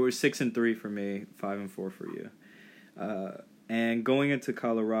 or we're 6-3 for me, 5-4 for you. And going into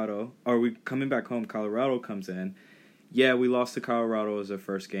Colorado, are we coming back home? Colorado comes in. Yeah, we lost to Colorado as our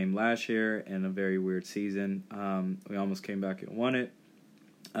first game last year in a very weird season. We almost came back and won it.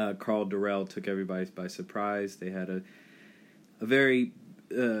 Carl Durrell took everybody by surprise. They had a very,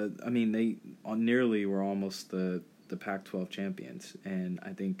 they nearly were almost the Pac-12 champions, and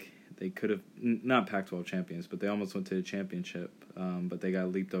I think they could have, not Pac-12 champions, but they almost went to the championship, but they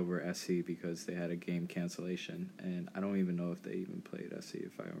got leaped over SC because they had a game cancellation, and I don't even know if they even played SC,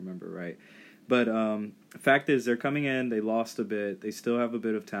 if I remember right. But fact is, they're coming in, they lost a bit, they still have a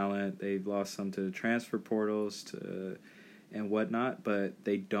bit of talent, they've lost some to the transfer portals and whatnot, but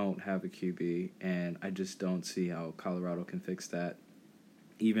they don't have a QB, and I just don't see how Colorado can fix that,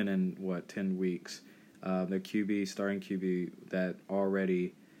 even in, 10 weeks. Their starting QB that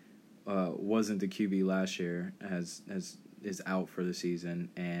already wasn't the QB last year is out for the season,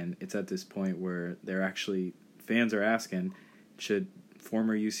 and it's at this point where fans are asking, should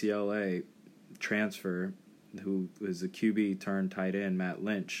former UCLA transfer, who is a QB turned tight end, Matt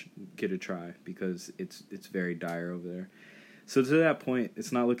Lynch, get a try, because it's very dire over there. So to that point,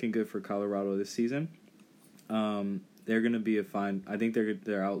 it's not looking good for Colorado this season. They're going to be a fine. I think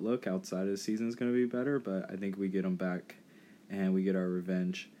their outlook outside of the season is going to be better, but I think we get them back, and we get our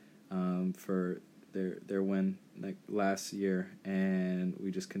revenge for their win last year, and we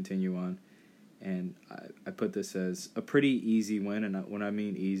just continue on. And I put this as a pretty easy win, and when I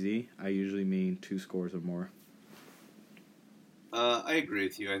mean easy, I usually mean 2 scores or more. I agree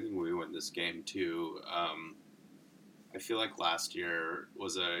with you. I think we win this game too. I feel like last year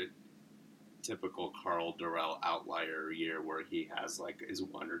was a typical Carl Durrell outlier year where he has his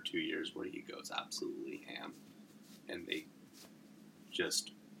 1 or 2 years where he goes absolutely ham, and they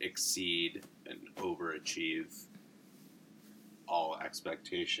just exceed and overachieve all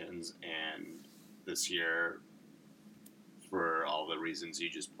expectations. And this year, for all the reasons you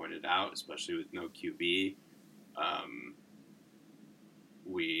just pointed out, especially with no QB,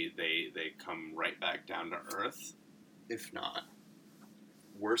 they come right back down to earth, if not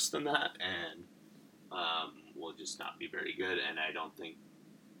worse than that, and will just not be very good. And I don't think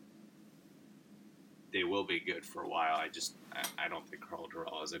they will be good for a while. I don't think Carl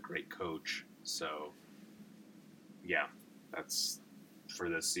Durrell is a great coach. So, yeah, that's for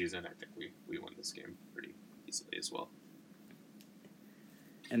this season. I think we win this game pretty easily as well.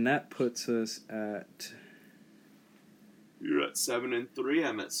 And that puts us at... You're at 7-3.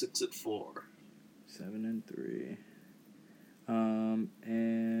 I'm at 6-4. 7-3.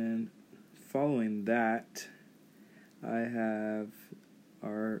 And following that, I have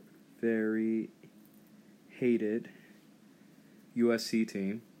our very hated USC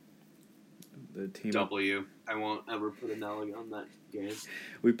team. The team W. I won't ever put an L on that game.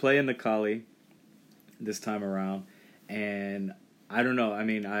 We play in the Collie this time around, and I don't know. I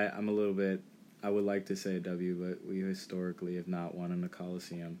mean, I'm a little bit... I would like to say a W, but we historically have not won in the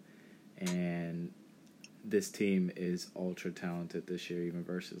Coliseum, and this team is ultra talented this year, even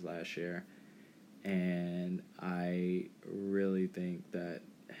versus last year. And I really think that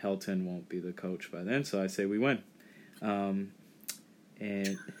Helton won't be the coach by then, so I say we win. And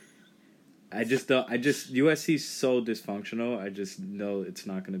I just don't. USC's so dysfunctional. I just know it's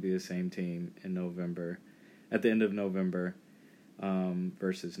not going to be the same team in November, at the end of November,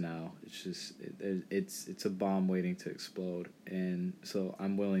 versus now. It's just it's a bomb waiting to explode, and so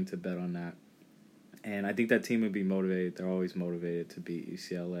I'm willing to bet on that. And I think that team would be motivated. They're always motivated to beat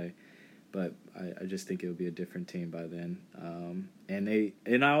UCLA, but I just think it would be a different team by then.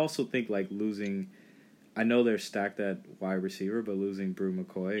 And I also think losing. I know they're stacked at wide receiver, but losing Brew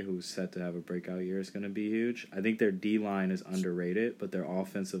McCoy, who's set to have a breakout year, is going to be huge. I think their D-line is underrated, but their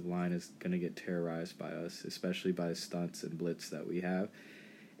offensive line is going to get terrorized by us, especially by the stunts and blitz that we have.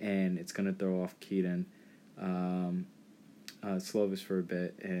 And it's going to throw off Keaton Slovis for a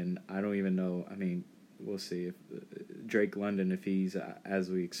bit, and I don't even know. I mean, we'll see if Drake London, if he's as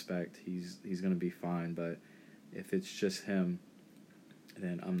we expect, he's going to be fine. But if it's just him,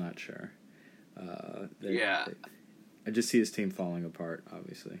 then I'm not sure. I just see his team falling apart,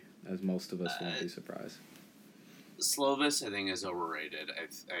 obviously, as most of us won't be surprised. Slovis, I think, is overrated.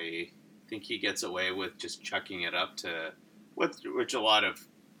 I think he gets away with just chucking it up to which a lot of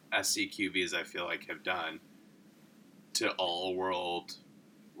SC QBs I feel like have done to all-world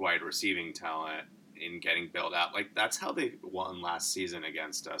wide receiving talent in getting bailed out. Like, that's how they won last season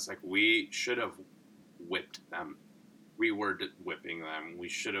against us. Like, we should have whipped them. We were whipping them. We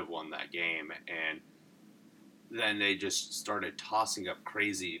should have won that game. And then they just started tossing up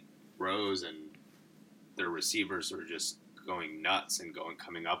crazy throws, and their receivers were just going nuts and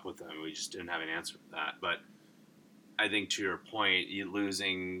coming up with them. We just didn't have an answer for that. But I think, to your point, you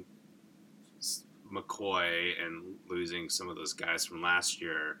losing McCoy and losing some of those guys from last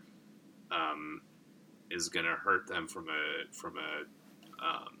year is going to hurt them from a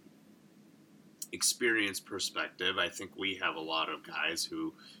experience perspective. I think we have a lot of guys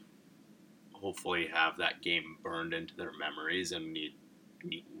who hopefully have that game burned into their memories and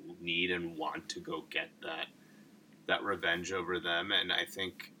need and want to go get that revenge over them. And I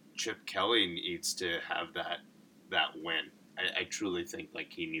think Chip Kelly needs to have that win. I truly think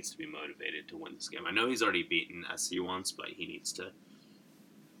like he needs to be motivated to win this game. I know he's already beaten SC once, but he needs to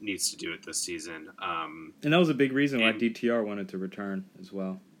do it this season. And that was a big reason why DTR wanted to return as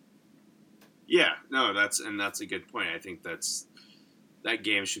well. Yeah, no, that's a good point. I think that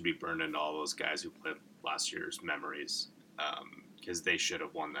game should be burned into all those guys who played last year's memories, because they should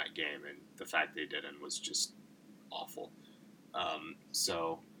have won that game, and the fact they didn't was just awful.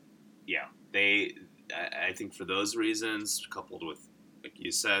 So, yeah, I think for those reasons, coupled with, like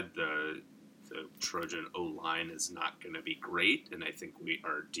you said, the Trojan O-line is not going to be great, and I think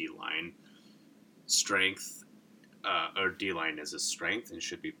our D-line strength, our D-line is a strength and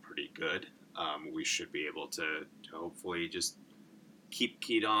should be pretty good. We should be able to hopefully just keep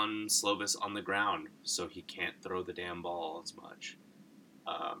Keaton Slovis on the ground so he can't throw the damn ball as much.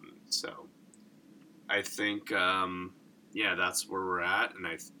 So I think, that's where we're at, and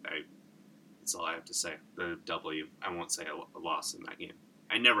I that's all I have to say. The W. I won't say a loss in that game.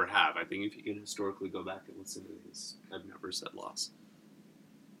 I never have. I think if you can historically go back and listen to these, I've never said loss.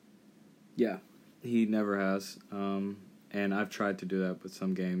 Yeah, he never has. And I've tried to do that, but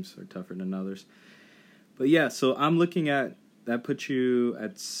some games are tougher than others. But yeah, so I'm looking at, that puts you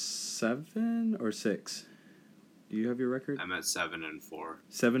at 7 or 6? Do you have your record? I'm at 7-4.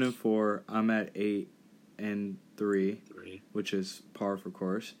 7-4. I'm at 8-3, which is par for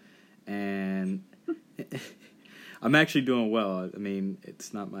course. And I'm actually doing well. I mean,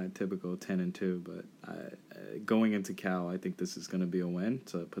 it's not my typical 10-2, but going into Cal, I think this is going to be a win.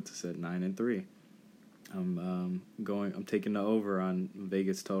 So it puts us at 9-3. I'm taking the over on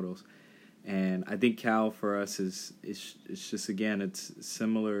Vegas totals, and I think Cal for us is just, again, it's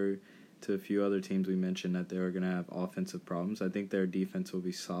similar to a few other teams we mentioned, that they're going to have offensive problems. I think their defense will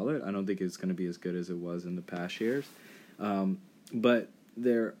be solid. I don't think it's going to be as good as it was in the past years, but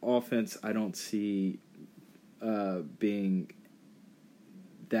their offense I don't see being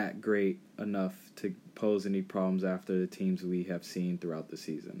that great enough to pose any problems after the teams we have seen throughout the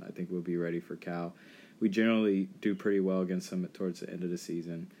season. I think we'll be ready for Cal. We generally do pretty well against them towards the end of the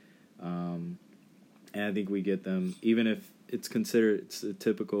season. And I think we get them, even if it's a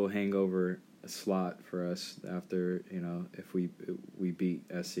typical hangover slot for us after, if we beat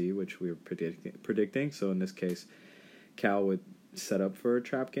SC, which we were predicting. So in this case, Cal would set up for a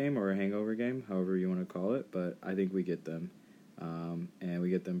trap game or a hangover game, however you want to call it. But I think we get them. And we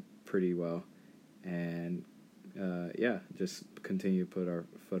get them pretty well. And, just continue to put our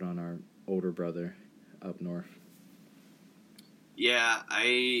foot on our older brother up north. Yeah,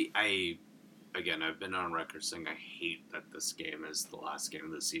 I've been on record saying I hate that this game is the last game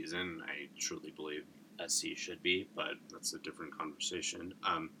of the season. I truly believe SC should be, but that's a different conversation.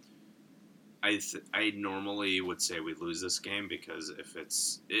 I normally would say we lose this game because if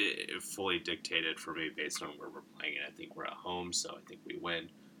it's fully dictated for me based on where we're playing it, I think we're at home, so I think we win.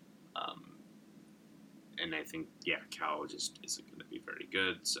 And I think, Cal just isn't going to be very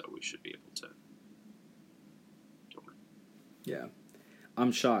good, so we should be able to win. Yeah.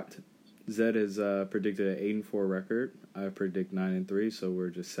 I'm shocked. Zed is predicted an 8-4 record. I predict 9-3, so we're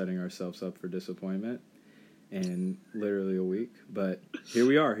just setting ourselves up for disappointment in literally a week. But here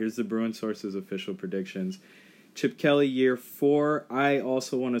we are. Here's the Bruin Source's official predictions. Chip Kelly, year 4. I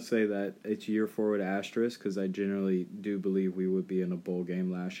also want to say that it's year 4 with asterisk because I generally do believe we would be in a bowl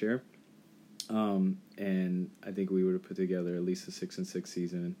game last year. And I think we would have put together at least a 6-6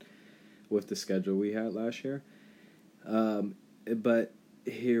 season. with the schedule we had last year. But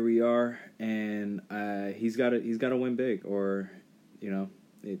here we are, and he's got to win big, or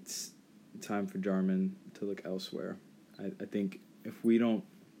it's time for Jarman to look elsewhere. I think if we don't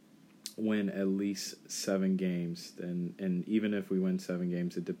win at least 7 games, then, and even if we win 7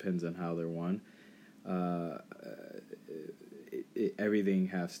 games, it depends on how they're won.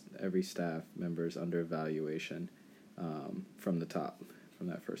 Every staff member's under evaluation from the top, from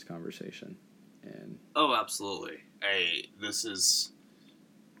that first conversation. And absolutely.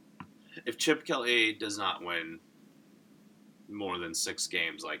 If Chip Kelly does not win more than 6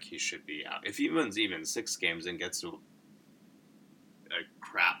 games, like, he should be out. If he wins even 6 games and gets to a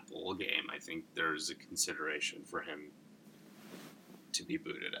crap bowl game, I think there's a consideration for him to be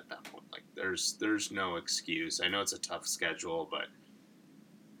booted at that point. Like, there's no excuse. I know it's a tough schedule, but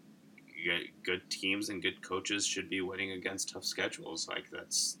good teams and good coaches should be winning against tough schedules. Like,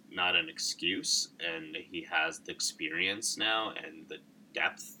 that's not an excuse, and he has the experience now and the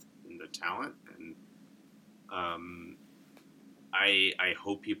depth and the talent, and I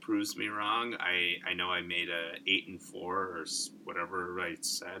hope he proves me wrong. I know I made a 8-4 or whatever I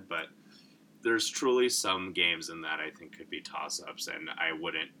said, but there's truly some games in that I think could be toss-ups, and I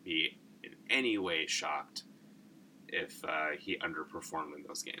wouldn't be in any way shocked if he underperformed in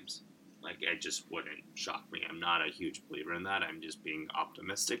those games. Like, it just wouldn't shock me. I'm not a huge believer in that. I'm just being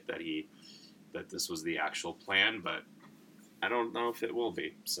optimistic that this was the actual plan, but I don't know if it will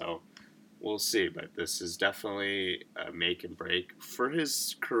be. So we'll see. But this is definitely a make and break for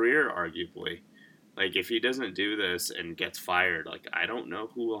his career, arguably. Like, if he doesn't do this and gets fired, like, I don't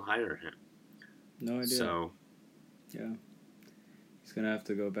know who will hire him. No idea. So, yeah, he's gonna have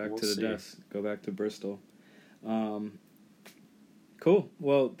to go back to the desk, go back to Bristol. Cool.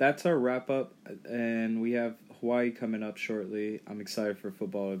 Well, that's our wrap up, and we have Hawaii coming up shortly. I'm excited for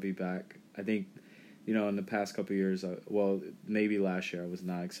football to be back. I think, in the past couple of years, maybe last year I was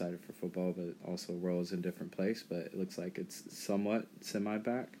not excited for football, but also world is in a different place. But it looks like it's somewhat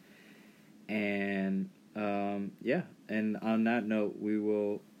semi-back. And, and on that note, we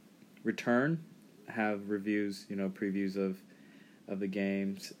will return, have reviews, previews of the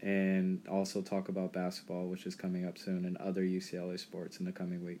games, and also talk about basketball, which is coming up soon, and other UCLA sports in the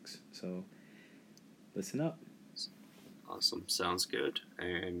coming weeks. So listen up. Awesome. Sounds good.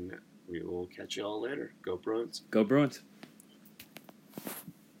 And we will catch you all later. Go Bruins. Go Bruins.